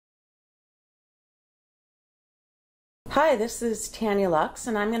Hi, this is Tanya Lux,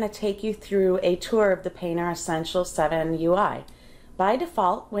 and I'm going to take you through a tour of the Painter Essentials 7 UI. By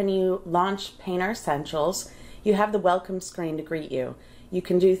default, when you launch Painter Essentials, you have the welcome screen to greet you. You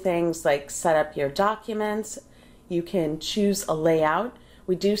can do things like set up your documents, you can choose a layout.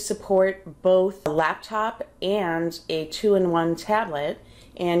 We do support both a laptop and a 2-in-1 tablet,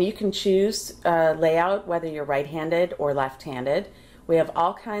 and you can choose a layout whether you're right-handed or left-handed. We have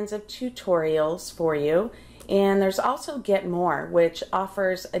all kinds of tutorials for you. And there's also Get More, which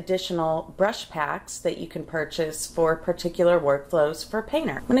offers additional brush packs that you can purchase for particular workflows for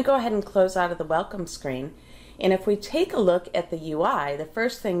Painter. I'm going to go ahead and close out of the welcome screen. And if we take a look at the UI, the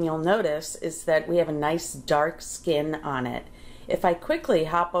first thing you'll notice is that we have a nice dark skin on it. If I quickly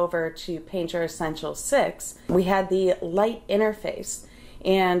hop over to Painter Essentials 6, we had the light interface.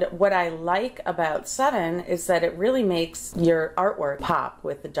 And what I like about 7 is that it really makes your artwork pop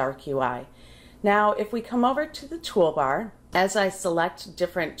with the dark UI. Now, if we come over to the toolbar, as I select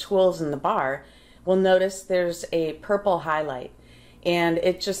different tools in the bar, we'll notice there's a purple highlight. And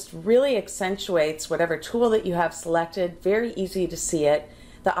it just really accentuates whatever tool that you have selected. Very easy to see it.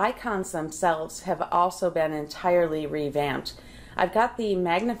 The icons themselves have also been entirely revamped. I've got the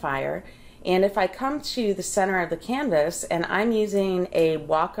magnifier, and if I come to the center of the canvas and I'm using a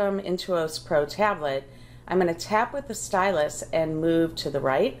Wacom Intuos Pro tablet, I'm going to tap with the stylus and move to the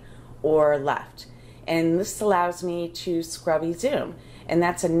right or left. And this allows me to scrubby zoom. And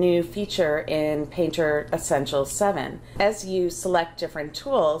that's a new feature in Painter Essentials 7. As you select different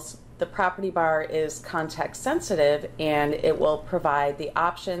tools, the property bar is context sensitive and it will provide the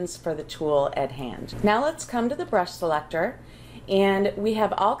options for the tool at hand. Now let's come to the brush selector, and we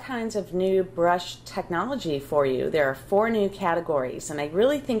have all kinds of new brush technology for you. There are 4 new categories, and I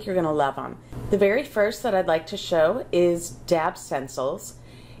really think you're going to love them. The very first that I'd like to show is dab stencils.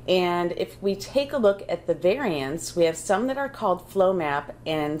 And if we take a look at the variants, we have some that are called flow map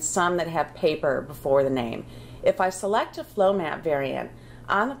and some that have paper before the name. If I select a flow map variant,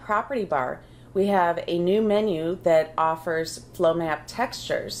 on the property bar we have a new menu that offers flow map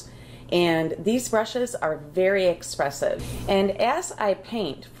textures. And these brushes are very expressive. And as I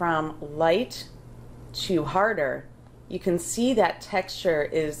paint from light to harder, you can see that texture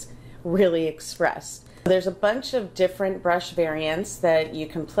is really expressed. There's a bunch of different brush variants that you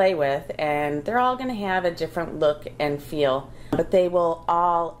can play with, and they're all going to have a different look and feel, but they will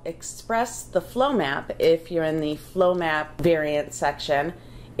all express the flow map if you're in the flow map variant section.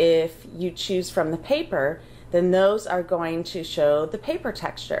 If you choose from the paper, then those are going to show the paper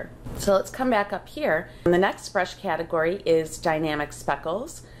texture. So let's come back up here. And the next brush category is dynamic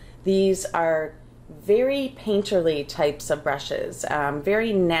speckles. These are very painterly types of brushes,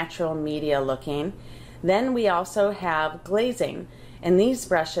 very natural media looking. Then we also have glazing, and these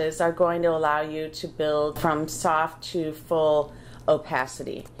brushes are going to allow you to build from soft to full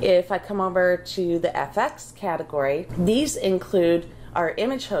opacity. If I come over to the FX category, these include our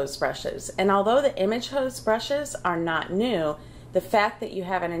image hose brushes, and although the image hose brushes are not new, the fact that you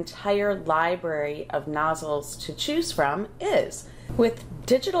have an entire library of nozzles to choose from is. With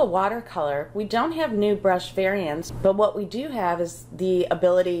digital watercolor, we don't have new brush variants, but what we do have is the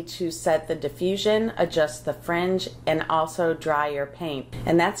ability to set the diffusion, adjust the fringe, and also dry your paint.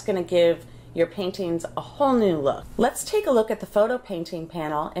 And that's going to give your paintings a whole new look. Let's take a look at the photo painting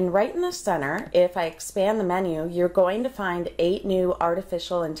panel, and right in the center, if I expand the menu, you're going to find 8 new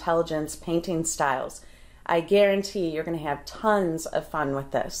artificial intelligence painting styles. I guarantee you're going to have tons of fun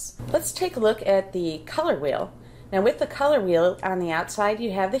with this. Let's take a look at the color wheel. Now with the color wheel on the outside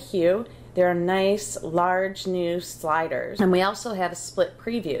you have the hue. There are nice large new sliders, and we also have a split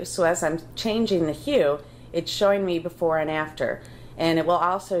preview, so as I'm changing the hue it's showing me before and after, and it will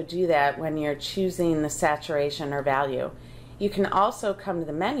also do that when you're choosing the saturation or value. You can also come to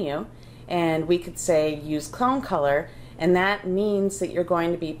the menu and we could say use clone color, and that means that you're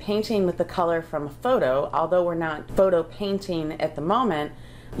going to be painting with the color from a photo. Although we're not photo painting at the moment,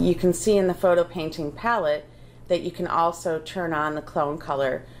 you can see in the photo painting palette that you can also turn on the clone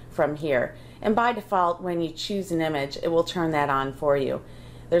color from here. And by default, when you choose an image, it will turn that on for you.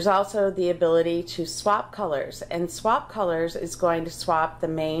 There's also the ability to swap colors, and swap colors is going to swap the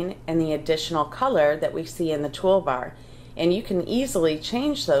main and the additional color that we see in the toolbar. And you can easily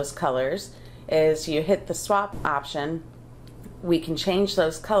change those colors. As you hit the swap option, we can change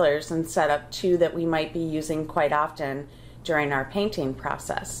those colors and set up 2 that we might be using quite often during our painting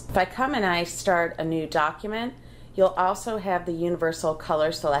process. If I come and I start a new document, you'll also have the universal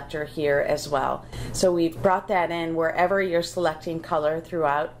color selector here as well. So we've brought that in wherever you're selecting color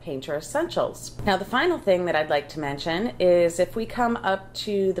throughout Painter Essentials. Now the final thing that I'd like to mention is if we come up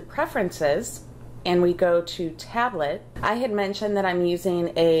to the preferences, and we go to tablet, I had mentioned that I'm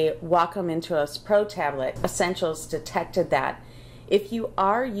using a Wacom Intuos Pro tablet. Essentials detected that. If you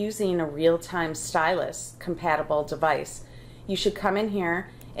are using a real-time stylus compatible device, you should come in here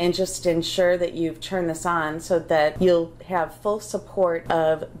and just ensure that you've turned this on so that you'll have full support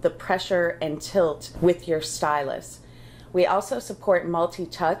of the pressure and tilt with your stylus. We also support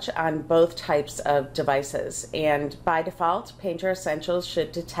multi-touch on both types of devices, and by default, Painter Essentials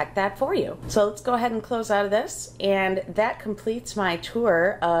should detect that for you. So let's go ahead and close out of this, and that completes my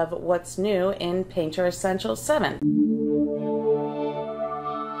tour of what's new in Painter Essentials 7.